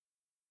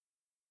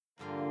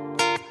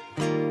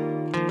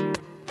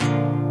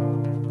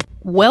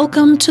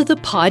Welcome to the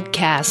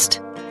podcast.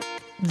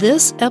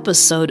 This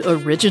episode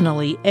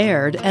originally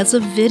aired as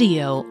a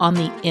video on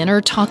the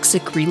Inner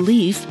Toxic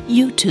Relief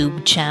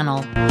YouTube channel.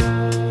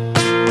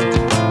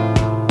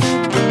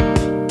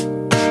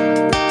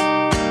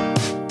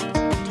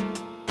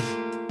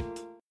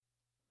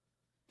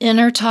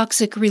 Inner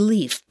Toxic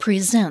Relief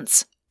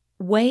presents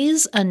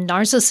Ways a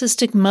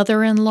Narcissistic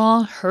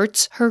Mother-in-Law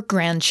Hurts Her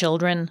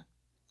Grandchildren.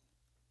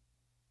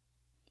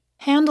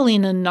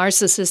 Handling a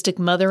narcissistic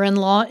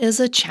mother-in-law is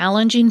a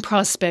challenging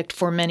prospect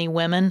for many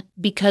women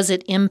because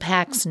it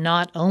impacts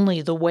not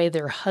only the way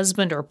their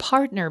husband or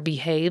partner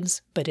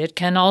behaves, but it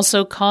can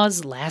also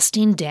cause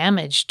lasting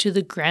damage to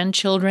the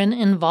grandchildren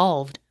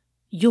involved,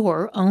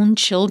 your own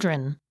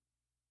children.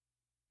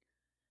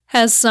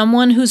 As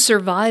someone who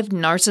survived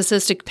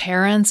narcissistic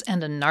parents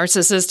and a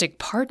narcissistic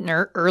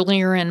partner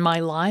earlier in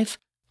my life,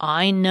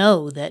 I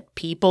know that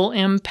people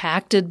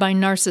impacted by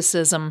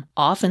narcissism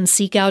often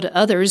seek out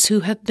others who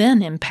have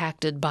been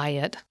impacted by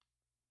it.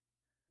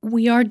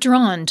 We are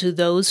drawn to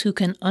those who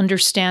can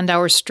understand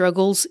our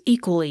struggles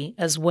equally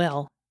as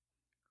well.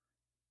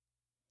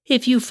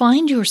 If you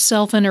find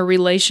yourself in a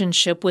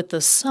relationship with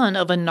the son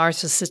of a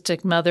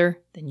narcissistic mother,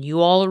 then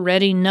you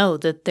already know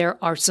that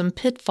there are some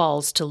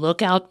pitfalls to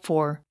look out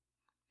for.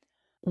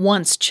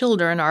 Once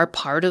children are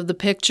part of the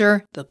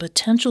picture, the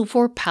potential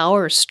for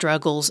power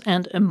struggles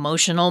and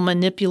emotional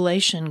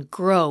manipulation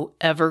grow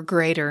ever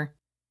greater.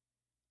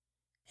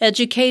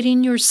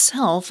 Educating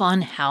yourself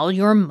on how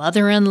your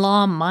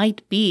mother-in-law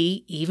might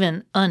be,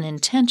 even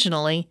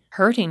unintentionally,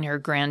 hurting her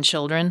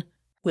grandchildren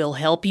will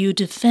help you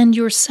defend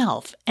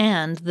yourself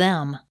and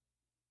them.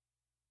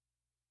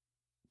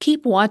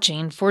 Keep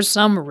watching for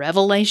some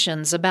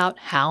revelations about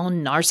how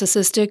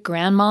narcissistic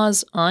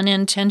grandmas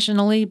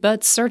unintentionally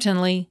but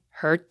certainly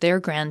hurt their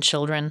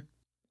grandchildren.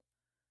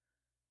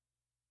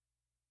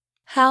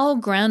 How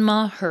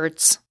grandma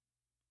hurts.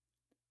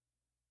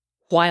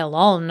 While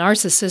all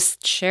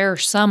narcissists share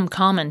some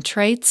common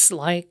traits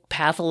like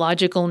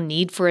pathological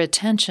need for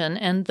attention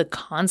and the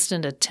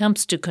constant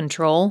attempts to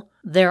control,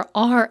 there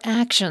are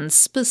actions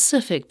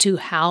specific to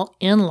how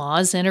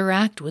in-laws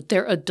interact with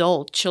their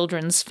adult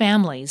children's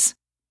families.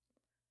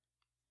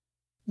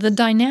 The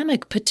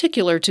dynamic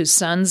particular to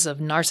sons of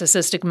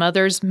narcissistic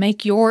mothers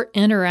make your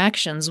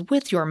interactions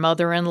with your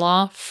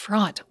mother-in-law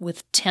fraught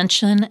with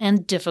tension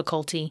and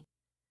difficulty.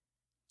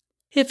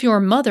 If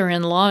your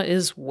mother-in-law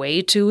is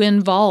way too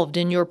involved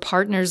in your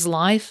partner's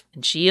life,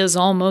 and she is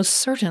almost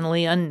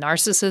certainly a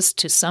narcissist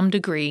to some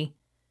degree,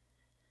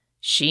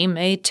 she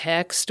may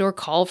text or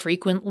call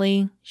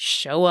frequently,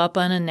 show up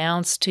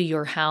unannounced to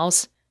your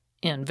house,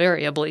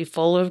 invariably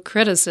full of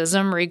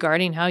criticism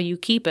regarding how you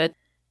keep it,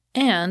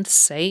 and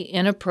say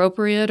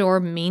inappropriate or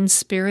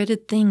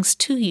mean-spirited things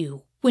to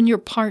you when your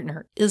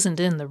partner isn't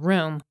in the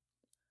room.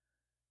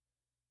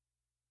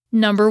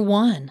 Number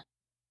 1.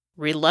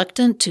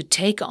 Reluctant to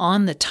take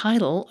on the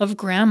title of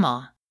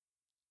grandma.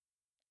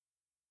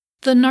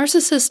 The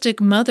narcissistic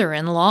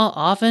mother-in-law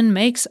often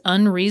makes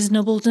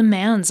unreasonable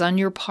demands on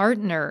your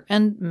partner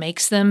and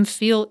makes them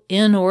feel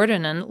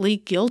inordinately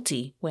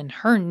guilty when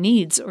her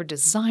needs or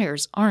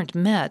desires aren't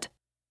met.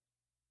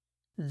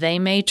 They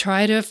may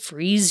try to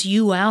freeze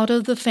you out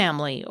of the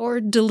family or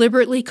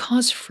deliberately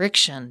cause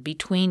friction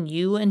between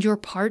you and your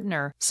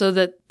partner so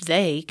that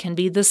they can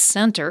be the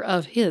center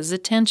of his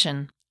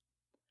attention.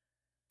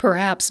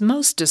 Perhaps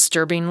most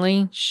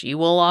disturbingly, she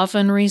will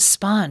often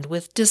respond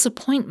with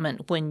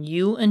disappointment when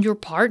you and your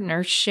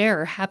partner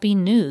share happy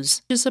news,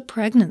 such as a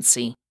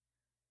pregnancy.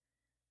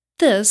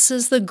 This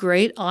is the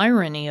great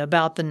irony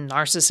about the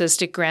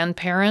narcissistic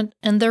grandparent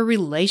and their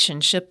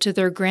relationship to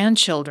their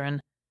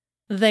grandchildren.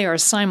 They are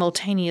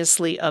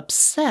simultaneously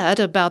upset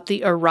about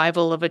the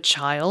arrival of a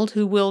child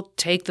who will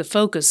take the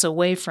focus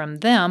away from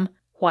them,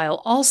 while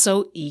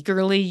also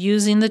eagerly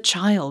using the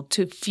child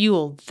to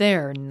fuel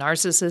their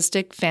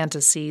narcissistic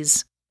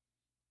fantasies.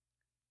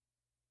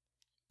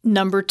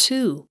 Number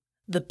 2.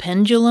 The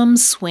pendulum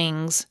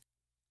swings.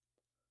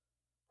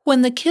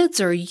 When the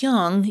kids are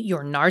young,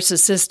 your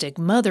narcissistic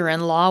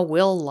mother-in-law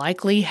will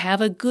likely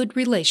have a good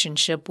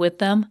relationship with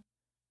them.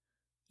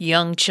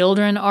 Young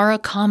children are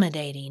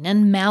accommodating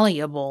and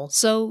malleable,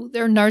 so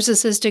their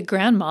narcissistic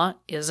grandma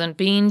isn't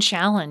being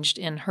challenged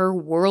in her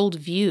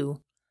worldview.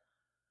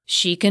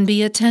 She can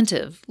be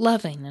attentive,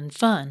 loving, and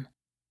fun.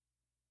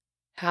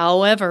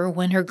 However,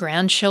 when her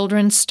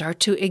grandchildren start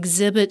to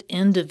exhibit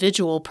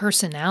individual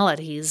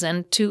personalities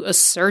and to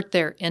assert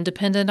their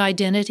independent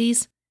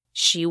identities,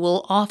 she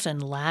will often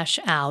lash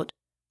out.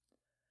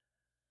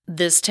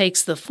 This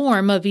takes the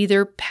form of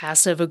either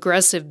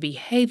passive-aggressive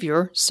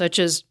behavior, such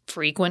as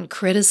frequent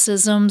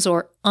criticisms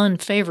or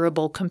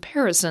unfavorable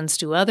comparisons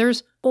to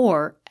others,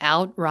 or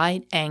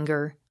outright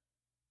anger.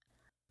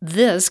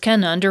 This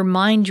can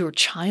undermine your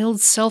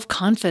child's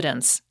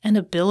self-confidence and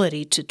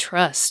ability to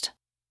trust.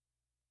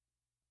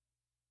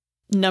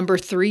 Number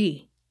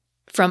 3.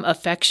 From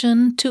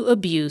affection to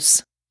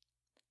abuse.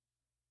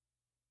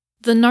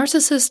 The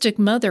narcissistic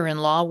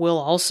mother-in-law will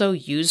also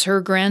use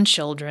her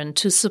grandchildren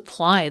to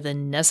supply the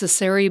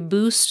necessary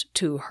boost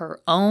to her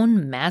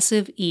own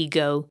massive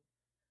ego.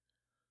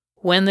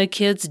 When the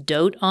kids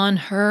dote on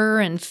her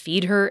and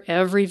feed her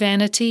every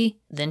vanity,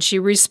 then she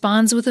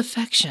responds with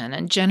affection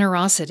and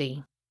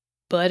generosity.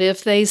 But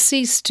if they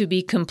cease to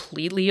be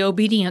completely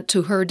obedient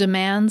to her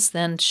demands,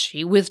 then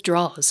she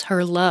withdraws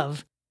her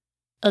love.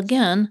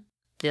 Again,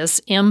 this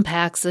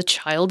impacts a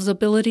child's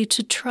ability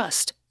to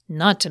trust,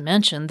 not to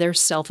mention their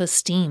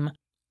self-esteem.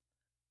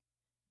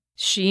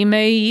 She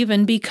may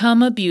even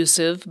become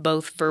abusive,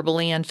 both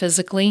verbally and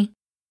physically.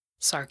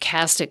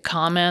 Sarcastic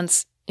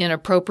comments,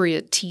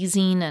 inappropriate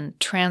teasing, and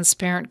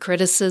transparent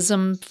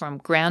criticism from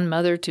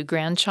grandmother to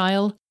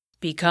grandchild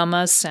become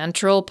a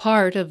central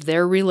part of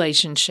their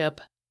relationship.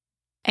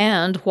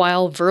 And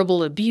while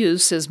verbal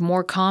abuse is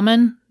more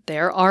common,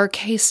 there are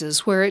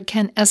cases where it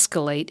can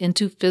escalate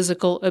into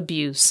physical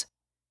abuse.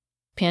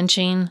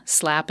 Pinching,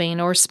 slapping,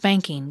 or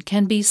spanking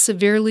can be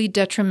severely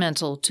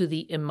detrimental to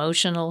the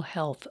emotional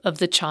health of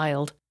the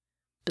child.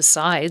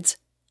 Besides,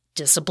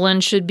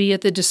 discipline should be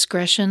at the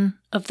discretion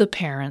of the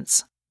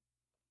parents.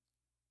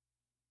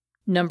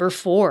 Number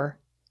 4,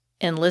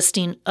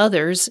 enlisting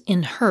others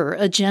in her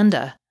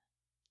agenda.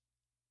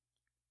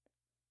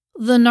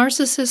 The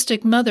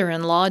narcissistic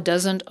mother-in-law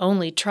doesn't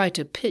only try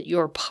to pit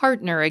your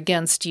partner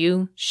against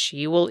you,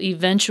 she will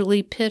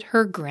eventually pit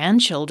her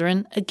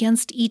grandchildren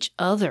against each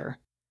other.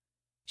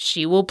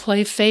 She will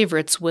play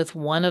favorites with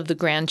one of the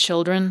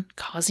grandchildren,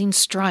 causing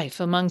strife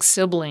among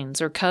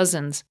siblings or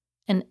cousins,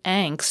 and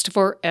angst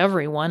for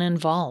everyone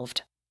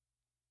involved.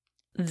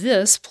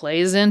 This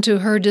plays into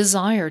her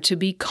desire to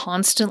be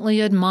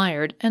constantly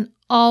admired and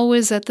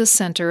always at the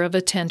center of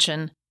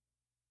attention.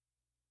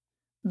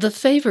 The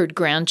favored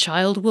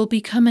grandchild will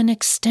become an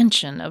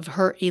extension of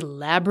her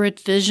elaborate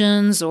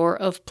visions or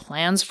of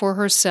plans for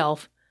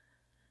herself.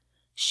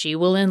 She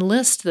will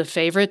enlist the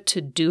favorite to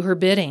do her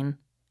bidding,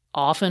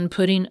 often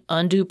putting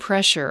undue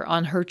pressure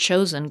on her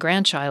chosen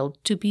grandchild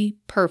to be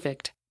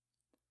perfect.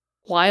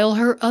 While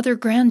her other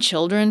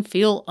grandchildren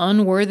feel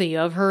unworthy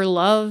of her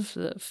love,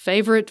 the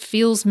favorite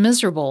feels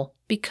miserable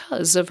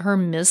because of her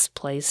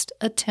misplaced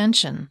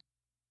attention.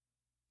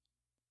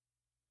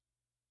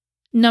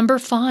 Number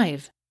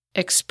 5.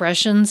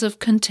 Expressions of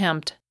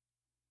contempt.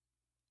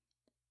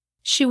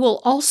 She will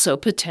also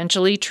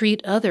potentially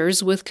treat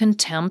others with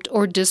contempt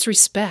or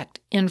disrespect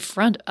in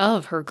front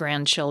of her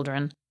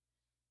grandchildren.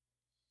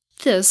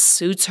 This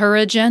suits her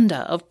agenda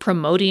of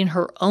promoting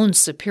her own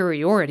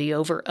superiority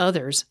over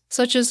others,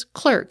 such as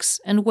clerks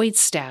and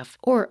waitstaff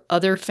or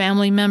other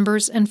family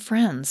members and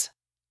friends.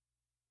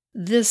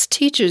 This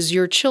teaches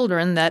your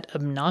children that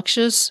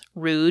obnoxious,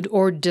 rude,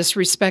 or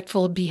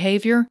disrespectful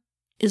behavior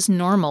is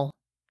normal.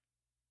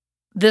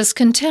 This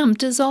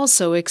contempt is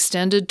also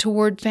extended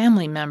toward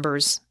family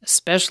members,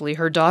 especially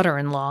her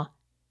daughter-in-law.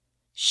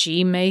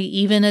 She may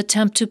even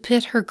attempt to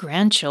pit her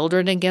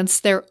grandchildren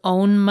against their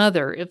own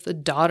mother if the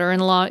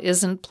daughter-in-law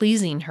isn't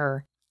pleasing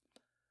her.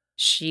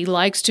 She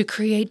likes to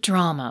create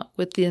drama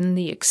within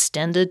the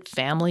extended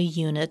family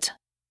unit.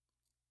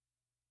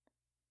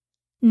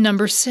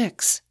 Number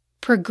 6.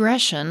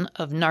 Progression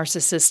of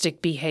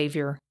narcissistic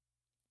behavior.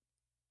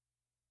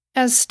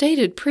 As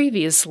stated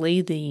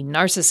previously, the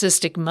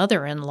narcissistic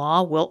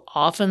mother-in-law will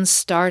often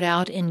start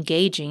out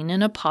engaging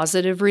in a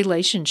positive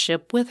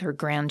relationship with her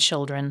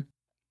grandchildren.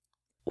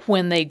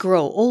 When they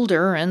grow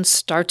older and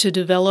start to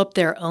develop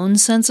their own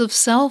sense of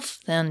self,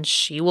 then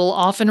she will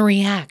often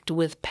react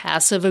with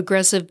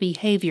passive-aggressive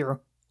behavior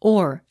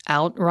or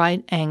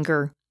outright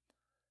anger.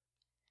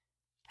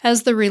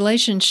 As the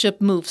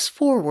relationship moves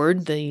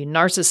forward, the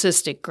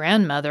narcissistic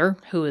grandmother,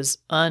 who is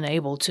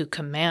unable to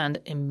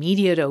command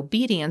immediate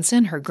obedience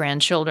in her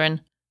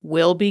grandchildren,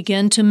 will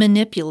begin to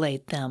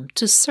manipulate them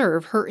to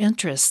serve her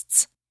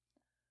interests.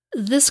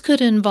 This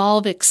could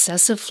involve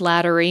excessive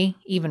flattery,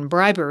 even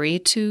bribery,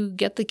 to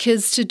get the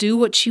kids to do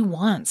what she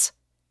wants.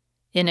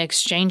 In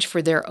exchange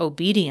for their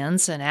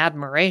obedience and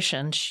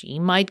admiration, she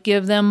might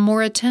give them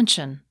more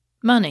attention,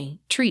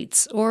 money,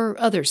 treats, or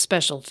other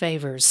special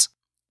favors.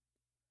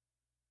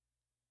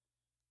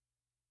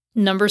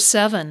 Number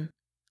 7.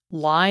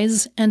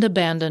 Lies and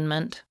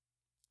abandonment.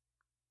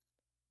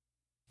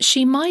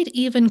 She might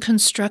even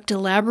construct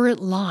elaborate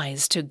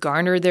lies to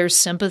garner their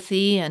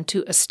sympathy and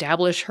to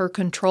establish her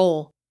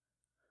control.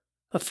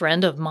 A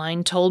friend of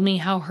mine told me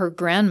how her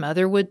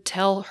grandmother would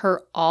tell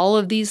her all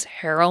of these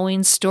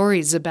harrowing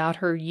stories about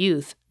her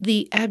youth,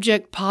 the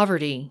abject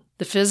poverty,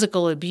 the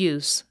physical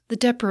abuse, the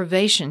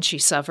deprivation she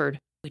suffered,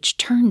 which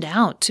turned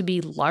out to be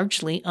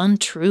largely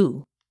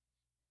untrue.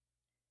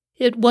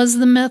 It was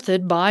the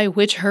method by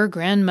which her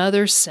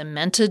grandmother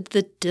cemented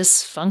the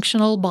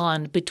dysfunctional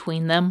bond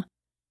between them.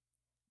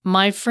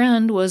 My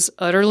friend was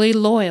utterly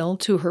loyal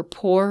to her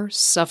poor,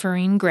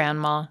 suffering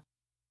grandma.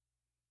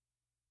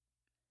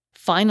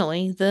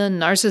 Finally, the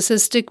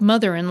narcissistic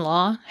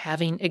mother-in-law,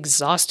 having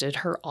exhausted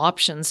her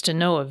options to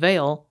no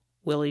avail,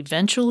 will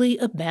eventually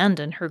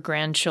abandon her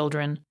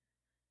grandchildren.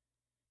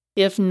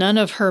 If none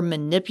of her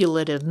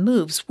manipulative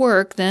moves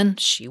work, then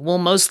she will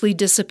mostly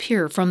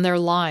disappear from their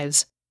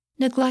lives,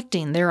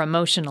 neglecting their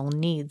emotional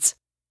needs.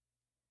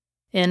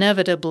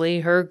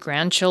 Inevitably, her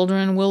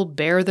grandchildren will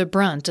bear the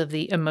brunt of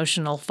the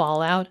emotional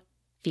fallout,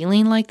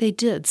 feeling like they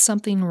did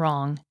something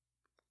wrong.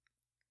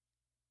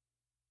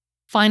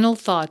 Final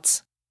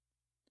thoughts.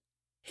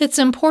 It's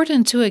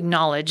important to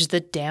acknowledge the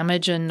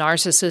damage a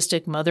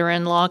narcissistic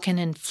mother-in-law can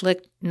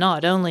inflict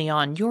not only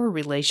on your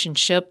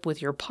relationship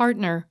with your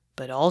partner,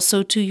 but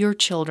also to your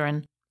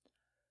children.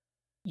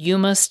 You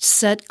must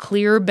set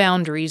clear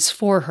boundaries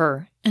for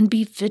her and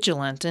be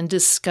vigilant in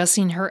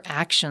discussing her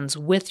actions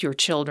with your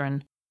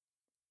children.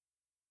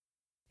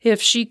 If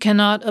she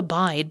cannot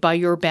abide by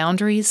your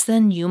boundaries,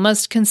 then you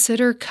must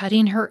consider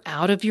cutting her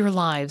out of your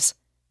lives,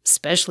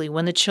 especially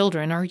when the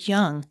children are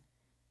young.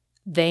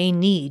 They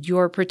need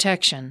your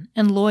protection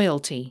and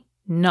loyalty,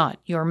 not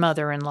your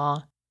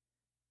mother-in-law.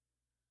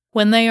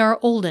 When they are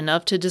old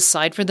enough to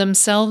decide for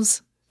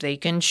themselves, they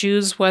can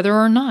choose whether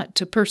or not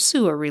to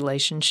pursue a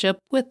relationship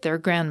with their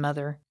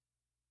grandmother.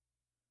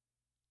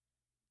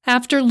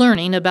 After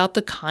learning about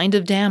the kind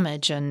of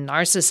damage a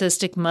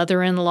narcissistic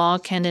mother-in-law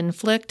can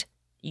inflict,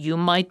 you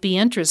might be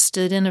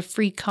interested in a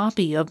free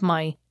copy of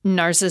my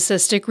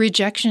Narcissistic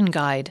Rejection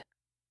Guide.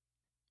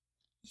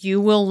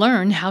 You will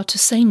learn how to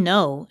say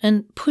no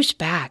and push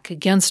back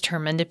against her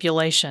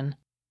manipulation.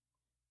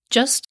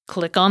 Just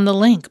click on the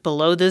link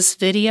below this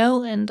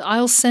video and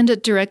I'll send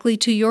it directly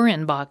to your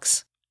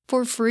inbox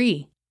for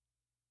free.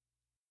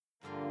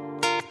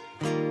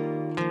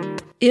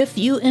 If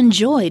you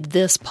enjoyed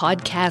this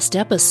podcast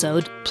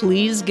episode,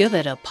 please give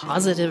it a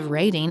positive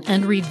rating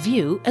and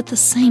review at the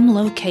same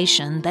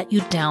location that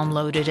you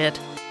downloaded it.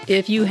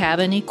 If you have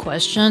any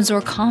questions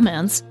or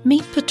comments,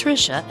 meet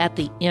Patricia at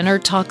the Inner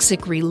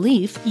Toxic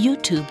Relief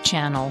YouTube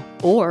channel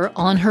or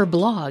on her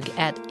blog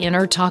at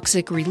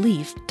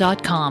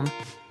innertoxicrelief.com.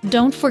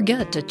 Don't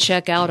forget to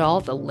check out all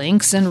the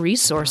links and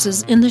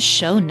resources in the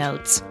show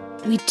notes.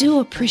 We do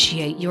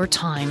appreciate your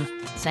time.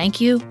 Thank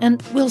you,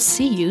 and we'll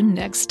see you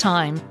next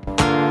time.